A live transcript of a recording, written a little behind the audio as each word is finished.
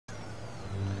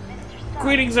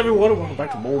Greetings everyone and welcome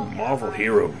back to more Marvel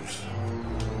Heroes.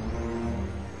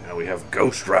 Now we have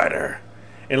Ghost Rider.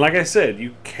 And like I said,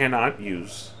 you cannot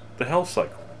use the health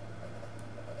cycle.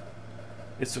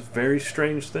 It's a very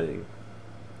strange thing.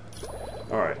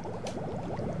 Alright.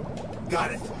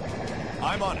 Got it.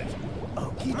 I'm on it.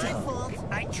 Okie doke.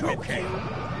 I tripped you.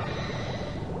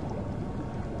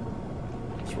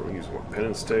 So we're using what? Pen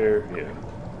and stare? Yeah.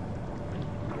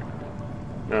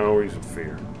 No, we're using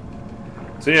fear.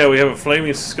 So yeah, we have a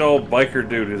flaming skull biker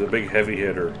dude who's a big heavy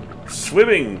hitter.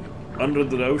 Swimming under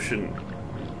the ocean.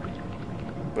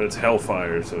 But it's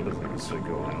hellfire, so it doesn't necessarily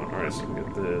go out. Alright, so we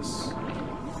get this.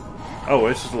 Oh,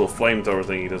 it's just a little flamethrower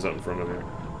thing he does out in front of him.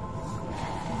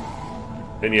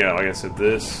 And yeah, like I said,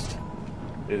 this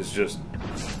is just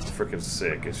freaking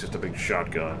sick. It's just a big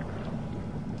shotgun.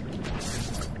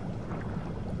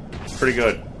 Pretty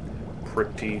good.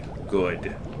 Pretty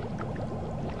good.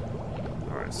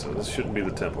 Alright, so this shouldn't be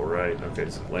the temple, right? Okay,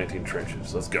 so Atlantean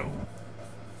trenches. Let's go.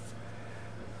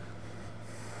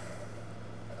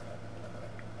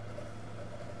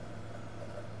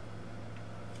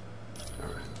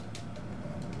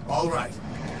 All right.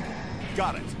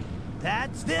 Got it.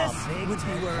 That's this. Would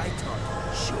be where I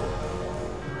taught. Sure.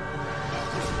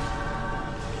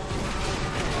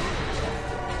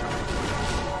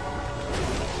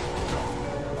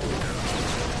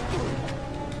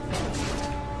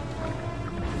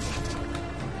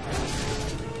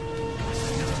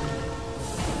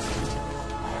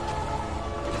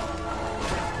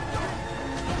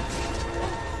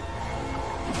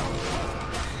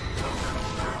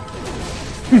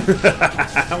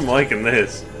 I'm liking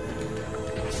this.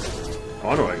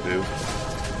 What do I do?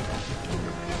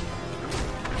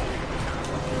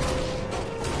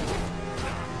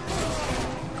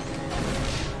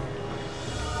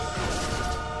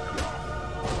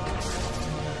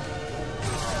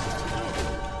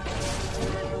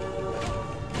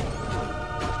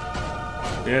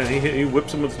 Yeah, he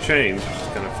whips him with the chains, which is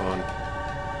kind of fun.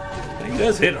 And he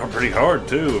does hit pretty hard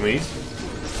too. I mean,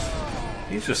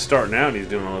 he's just starting out and he's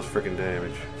doing all this freaking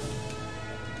damage.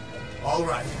 All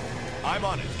right. I'm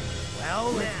on it.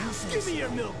 Well, now, give me your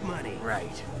milk money.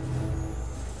 Right.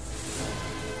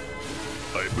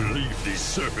 I believe these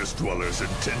surface dwellers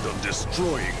intend on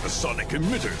destroying the sonic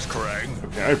emitters, Krang.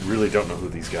 Okay, I really don't know who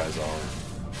these guys are.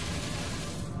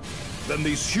 Then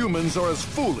these humans are as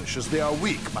foolish as they are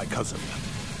weak, my cousin.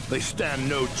 They stand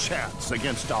no chance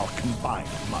against our combined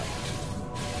might.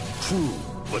 True,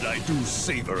 but I do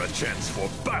savor a chance for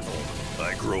battle.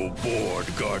 I grow bored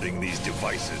guarding these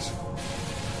devices.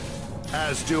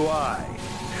 As do I.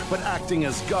 But acting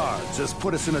as guards has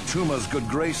put us in Atuma's good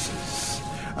graces.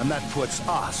 And that puts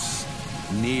us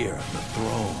near the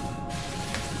throne.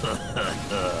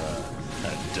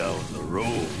 And down the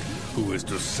road, who is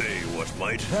to say what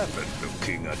might happen to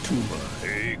King Atuma,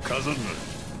 eh, cousin?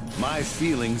 My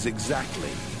feelings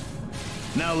exactly.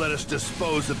 Now let us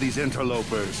dispose of these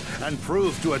interlopers and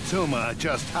prove to Atuma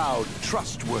just how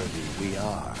trustworthy we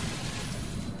are.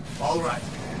 All right.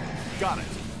 Got it.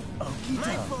 Okie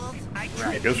doke.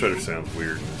 Yeah, Ghost Rider sounds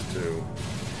weird in this too.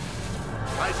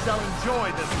 I shall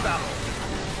enjoy this battle.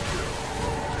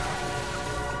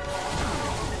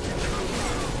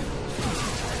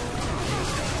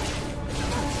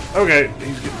 Okay,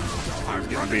 he's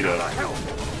getting beat up.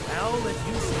 Well, if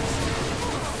you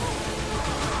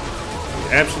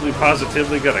Absolutely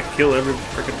positively gotta kill every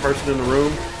freaking person in the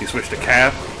room. He switched to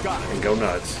Cap and go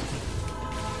nuts.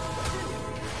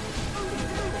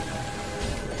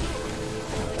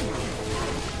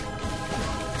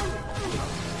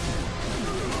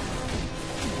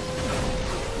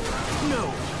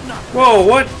 Whoa,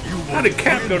 what? How did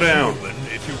Cap go down?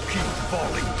 If you keep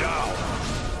falling down.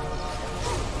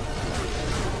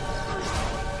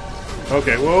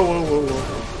 Okay, whoa.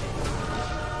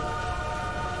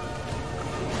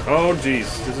 Oh, jeez,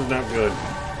 this is not good.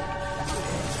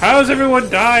 How's everyone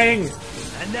dying?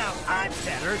 And now I'm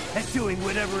better at doing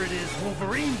whatever it is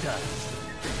Wolverine does.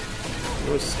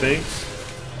 It stinks.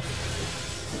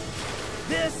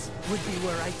 This would be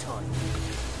where I taught you.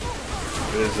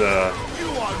 Is You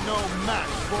are no match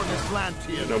for an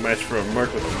Atlantean. no match for a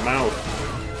merc with a mouth.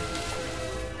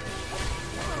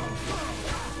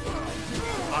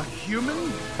 A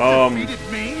human?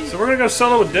 Defeated me? So we're gonna go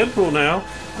solo with Deadpool now.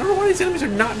 I don't know why these enemies are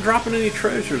not dropping any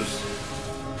treasures.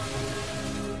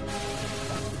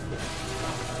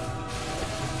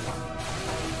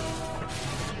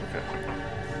 Okay.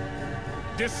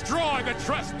 Destroy the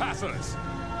trespassers!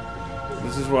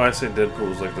 This is why I say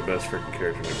Deadpool is like the best freaking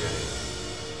character in the game.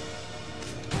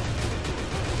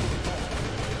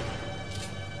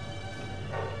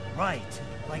 Right.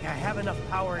 Like I have enough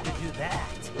power to do that.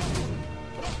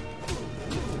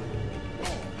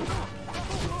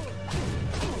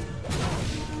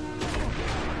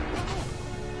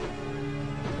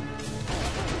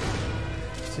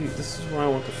 See, this is why I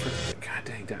want the freaking. God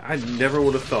dang that. I never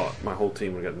would have thought my whole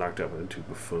team would have got knocked out by the two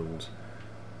buffoons.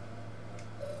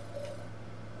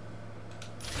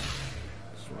 This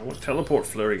is why I want teleport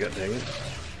flurry, god dang it.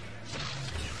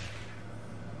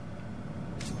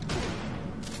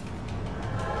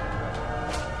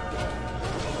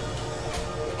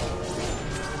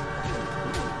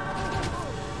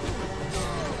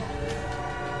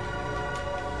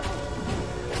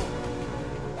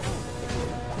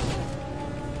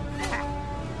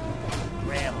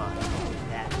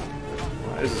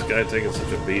 Why is this guy taking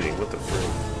such a beating? What the frick?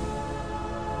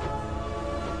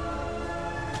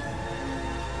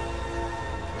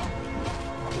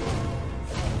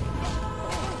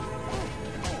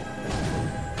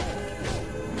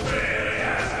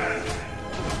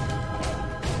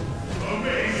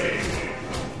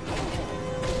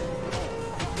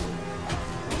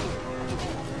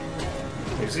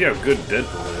 You see how good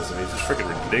Deadpool is, and he's just freaking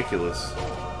ridiculous.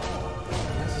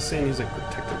 Why is it saying he's like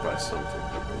protected by something?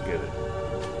 I don't get it.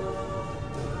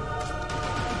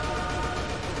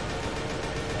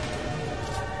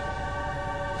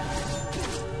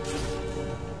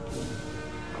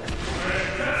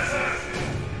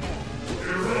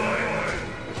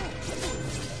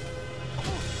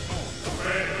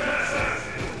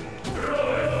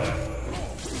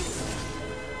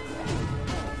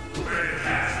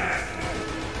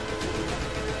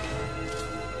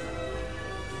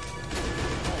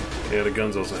 Yeah, the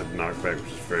guns also have knockback,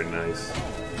 which is very nice.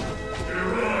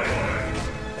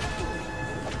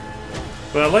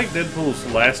 But I like Deadpool's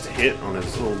last hit on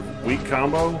his little weak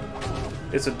combo.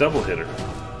 It's a double hitter.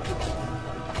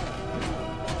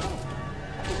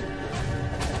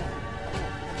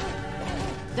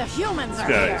 The humans This are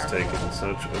guy here. is taking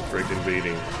such a freaking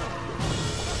beating.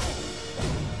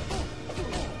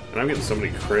 And I'm getting so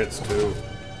many crits too.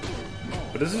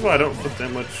 But this is why I don't put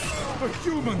that much The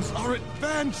humans are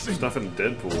advancing. stuff in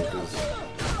Deadpool, because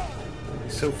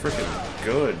he's so freaking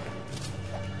good.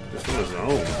 Just on his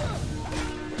own.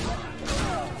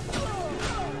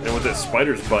 And with that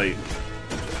spider's bite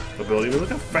ability, I mean, look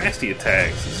how fast he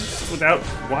attacks. He's just without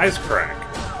wisecrack.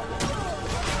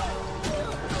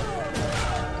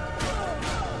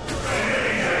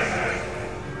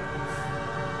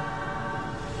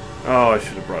 Oh, I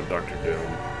should have brought Dr. Doom.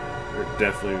 They're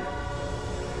definitely...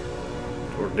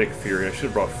 Or Nick Fury. I should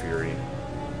have brought Fury.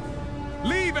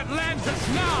 Leave Atlantis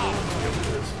now!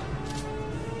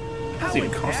 It doesn't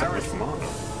even cost that much mana.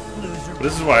 Loser. But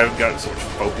this is why I've gotten so much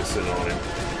focus in on him.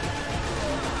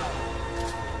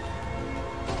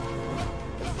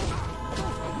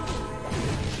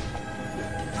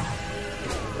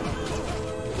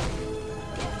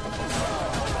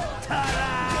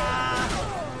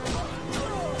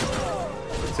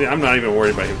 See, I'm not even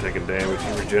worried about him taking damage.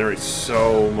 He regenerates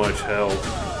so much health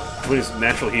between his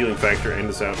natural healing factor and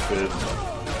his outfit.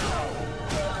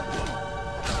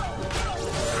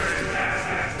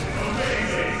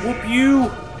 Whoop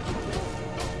you!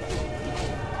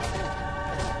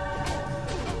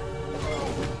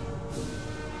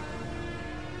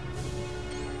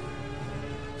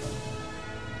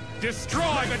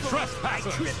 Destroy the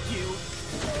trespassers! Tripped you.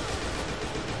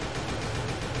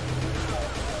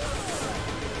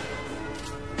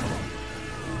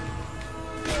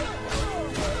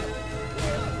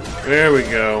 There we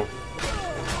go.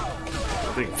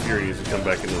 I think Fury needs to come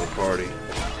back into the party.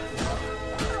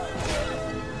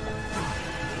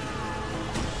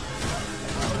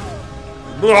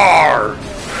 Blarg!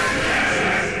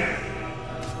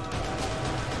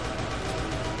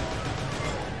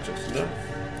 Just enough.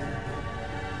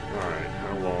 Alright,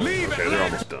 how long? Leave Okay, it, they're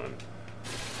Lex. almost done.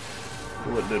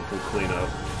 We'll let Deadpool clean up.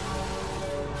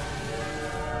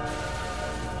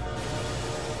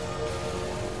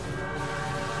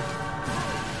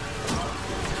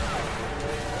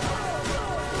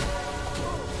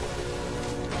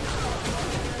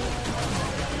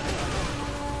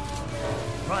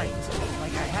 Right.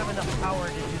 Like I have enough power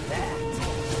to do that.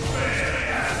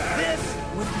 This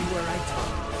would be where I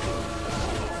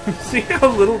talk. See how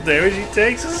little damage he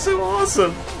takes? This is so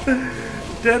awesome!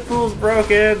 Deadpool's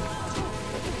broken!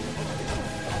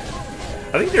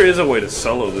 I think there is a way to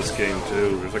solo this game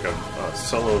too. There's like a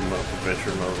solo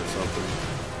adventure mode or something.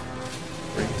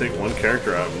 Where you can take one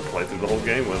character out and play through the whole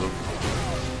game with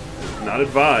him. Not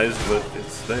advised, but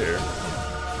it's there.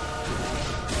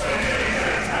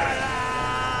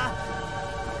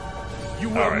 You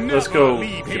will Alright, never let's go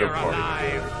leave get here a party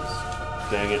alive.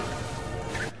 together. Dang it.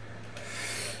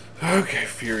 Okay,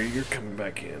 Fury, you're coming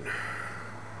back in.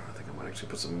 I think I might actually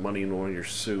put some money in one of your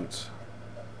suits.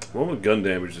 One with gun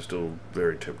damage is still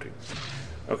very tempting.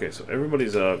 Okay, so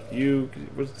everybody's up.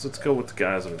 Let's go with the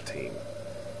guys on the team.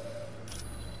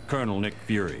 Colonel Nick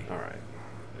Fury. Alright.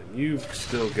 And you've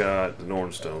still got the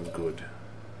Nornstone. Good.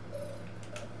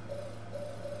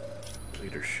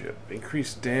 Leadership.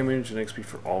 Increased damage and XP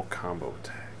for all combo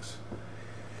attacks.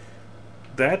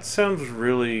 That sounds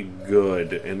really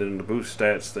good. And then the boost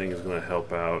stats thing is going to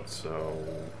help out, so...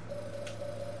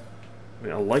 I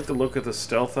mean, I like the look of the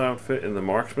stealth outfit, and the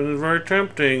marksman is very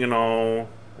tempting and all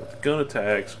with the gun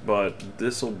attacks, but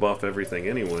this will buff everything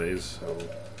anyways, so...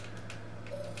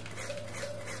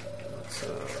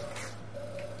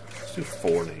 Let's do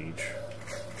 4 in each.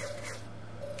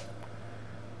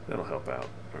 That'll help out.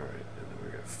 Alright, and then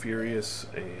we got Furious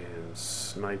and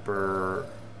Sniper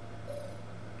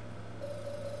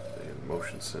and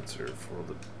Motion Sensor for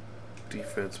the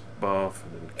defense buff,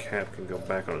 and then Cap can go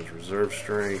back on his reserve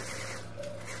strength.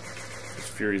 This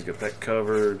Fury's got that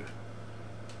covered.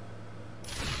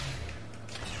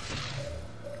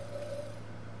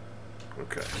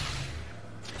 Okay.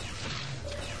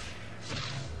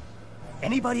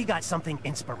 Anybody got something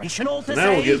inspirational to Now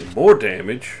say? we'll get more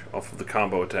damage off of the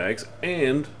combo attacks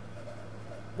and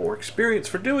more experience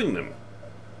for doing them.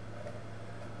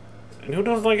 And who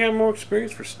doesn't like having more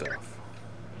experience for stuff?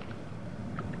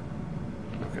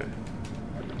 Okay.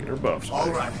 Get our buffs. All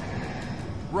right.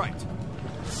 Right.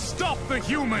 Stop the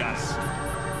humans!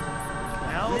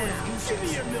 Well, you should be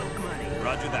your milk money.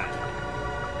 Roger that.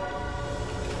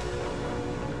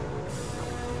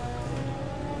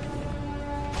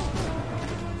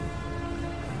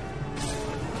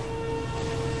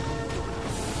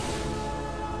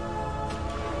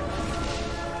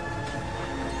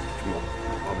 Come on.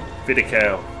 Fitty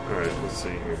cow. Alright, let's see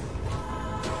here.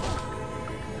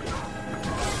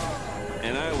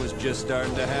 And I was just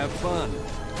starting to have fun.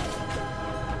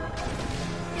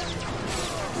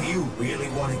 Do you really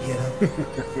want to get up?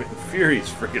 Fury's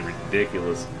freaking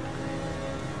ridiculous.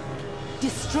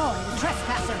 Destroy the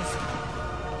trespassers.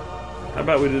 How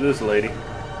about we do this, lady?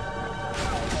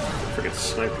 Freaking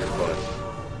snipe your butt.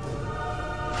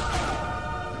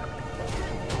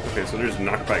 Okay, so there's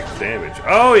knockback damage.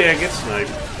 Oh yeah, get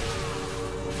sniped.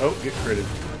 Oh, get critted.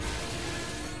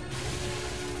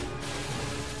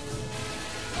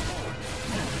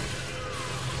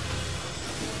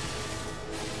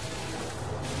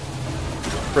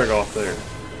 Frig off there.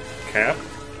 Cap?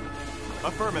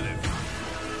 Affirmative.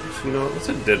 So, you know what? Let's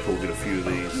have Deadpool get a few of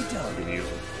these. We can use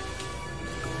them.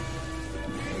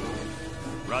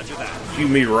 Roger that. You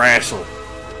me wrestle.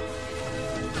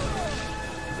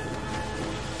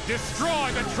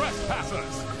 Destroy the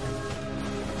trespassers!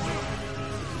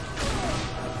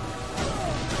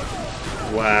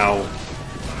 Wow.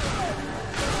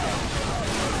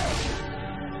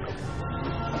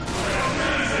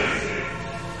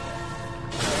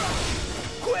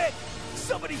 Quick!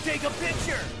 Somebody take a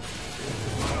picture!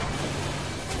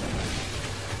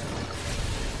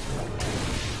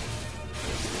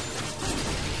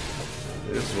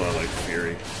 This is why I like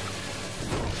Fury.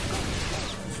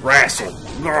 Wrestle.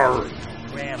 Grr.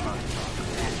 Grandma.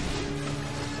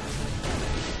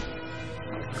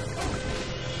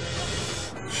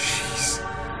 Jeez.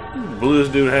 Blew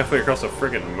this dude halfway across the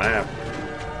friggin' map.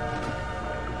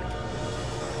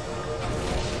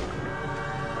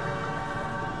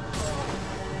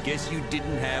 Guess you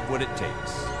didn't have what it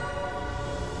takes.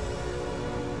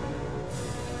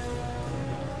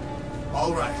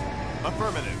 All right.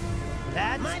 Affirmative.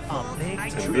 That's a big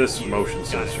And this motion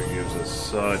sensor gives us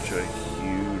such a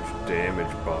huge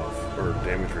damage buff, or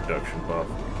damage reduction buff.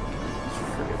 It's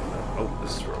friggin' nuts. Oh,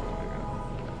 this is wrong.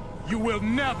 You will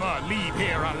never leave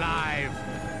here alive!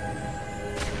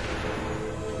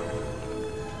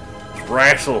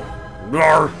 Wrestle.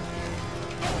 Grr.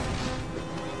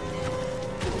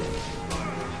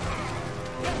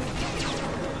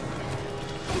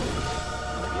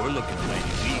 You're looking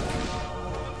mighty weak.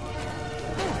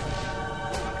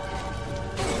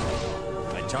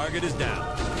 My target is down.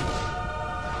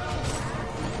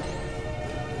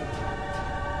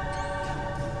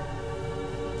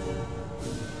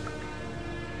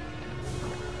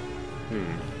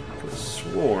 Could have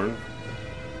sworn.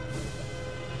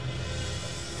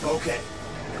 Okay.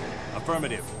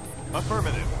 Affirmative.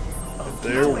 Affirmative. That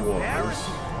there was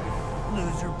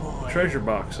loser boy. a treasure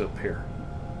box up here.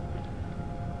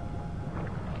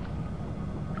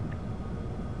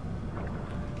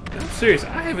 I'm serious,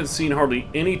 I haven't seen hardly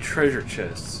any treasure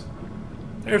chests.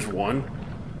 There's one.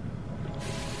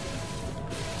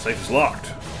 Safe is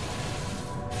locked.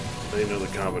 They know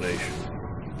the combination.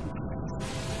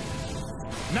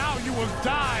 Now you will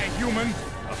die, human!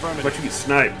 But you get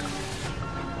sniped.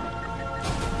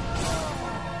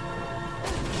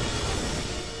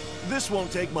 This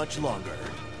won't take much longer.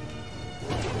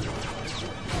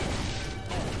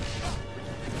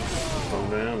 Come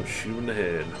down, shoot in the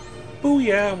head.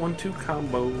 Booyah, 1-2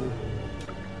 combo.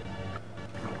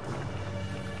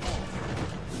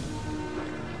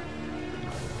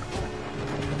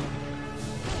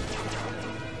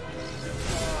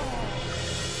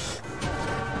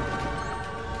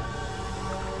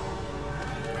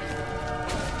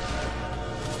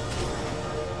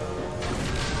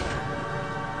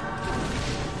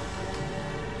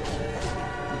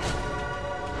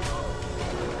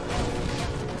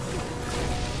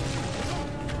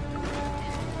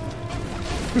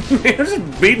 Man, I'm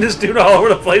just beating this dude all over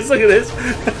the place. Look at this.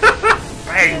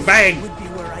 Bang, bang. Would be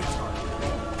where I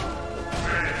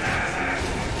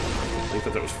I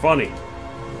thought that was funny.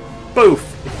 Boof.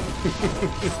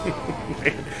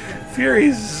 Man, Fury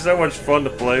is so much fun to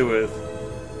play with.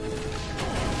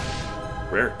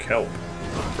 Rare kelp.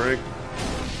 Frig.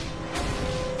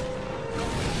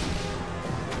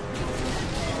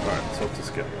 Alright, let's help this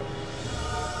guy out.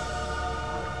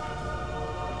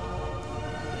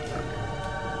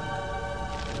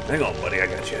 Hang on, buddy, I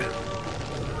got you.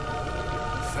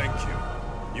 Thank you.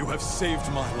 You have saved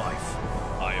my life.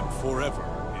 I am forever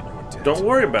in your debt. Don't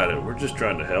worry about it. We're just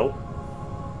trying to help.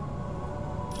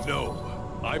 No,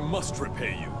 I must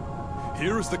repay you.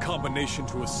 Here is the combination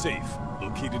to a safe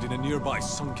located in a nearby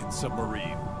sunken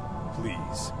submarine.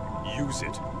 Please, use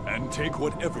it and take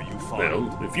whatever you find.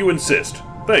 Well, if you insist.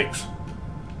 Thanks.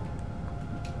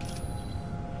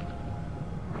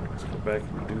 Let's go back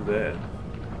and do that.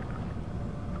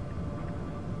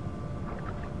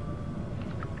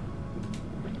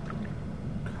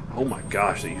 Oh my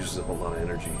gosh, that uses up a lot of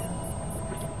energy.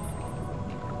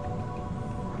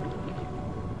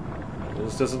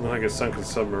 This doesn't look like a sunken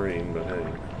submarine, but hey.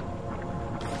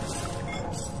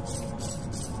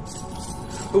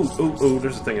 Ooh, ooh, ooh,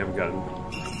 there's a thing I haven't gotten.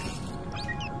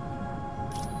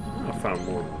 I found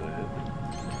more than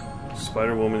that.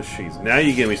 Spider-Woman sheath. Now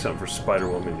you give me something for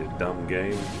Spider-Woman, you dumb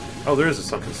game. Oh, there is a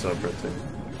sunken sub right there.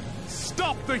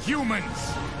 Stop the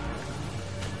humans!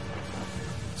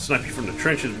 Snipe you from the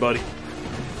trenches, buddy.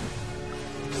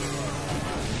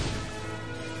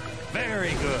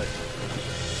 Very good.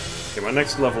 Okay, my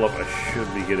next level up, I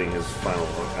should be getting his final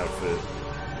outfit.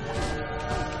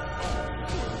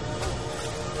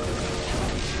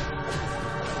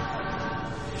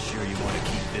 Sure you want to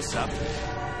keep this up?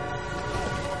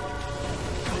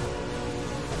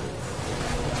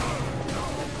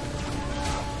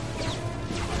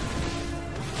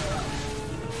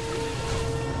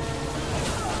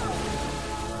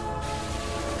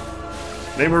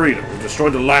 Namorita, we've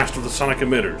destroyed the last of the sonic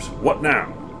emitters. What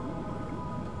now?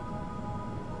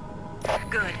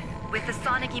 Good. With the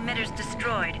sonic emitters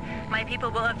destroyed, my people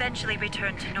will eventually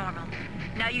return to normal.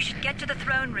 Now you should get to the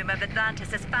throne room of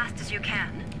Atlantis as fast as you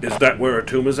can. Is that where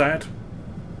Atuma's at?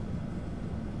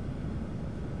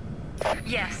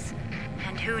 Yes.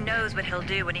 And who knows what he'll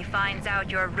do when he finds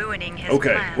out you're ruining his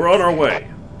Okay, plans. we're on our way.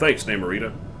 Thanks,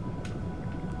 Namorita.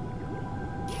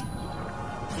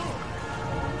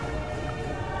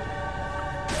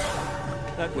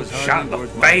 That was Shot in the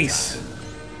hardly worth my face. time.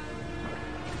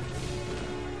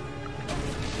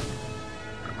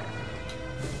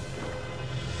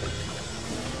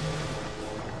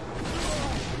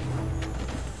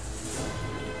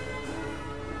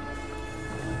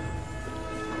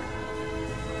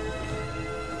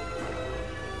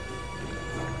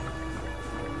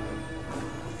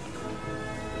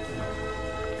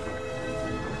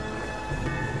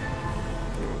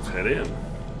 Let's head in.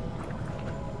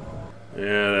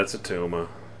 Yeah, that's Atuma.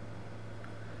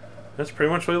 That's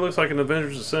pretty much what he looks like in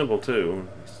Avengers Assemble, too.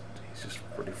 He's just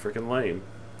pretty freaking lame.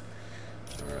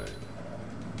 Alright.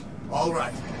 All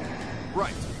right.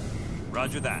 Right.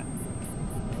 Roger that.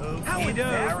 How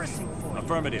embarrassing for you,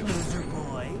 Affirmative. loser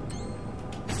boy.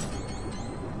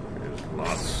 There's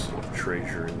lots of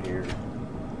treasure in here.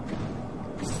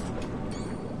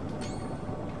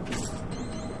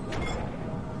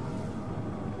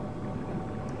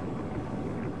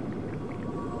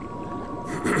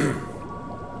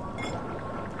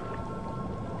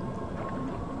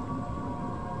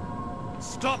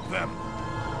 Stop them!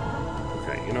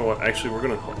 Okay, you know what? Actually, we're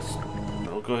gonna...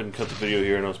 I'll go ahead and cut the video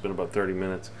here. I know it's been about 30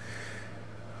 minutes.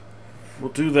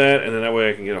 We'll do that, and then that way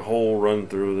I can get a whole run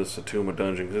through this Atuma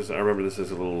dungeon. Because I remember this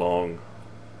is a little long.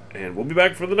 And we'll be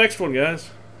back for the next one, guys.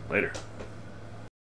 Later.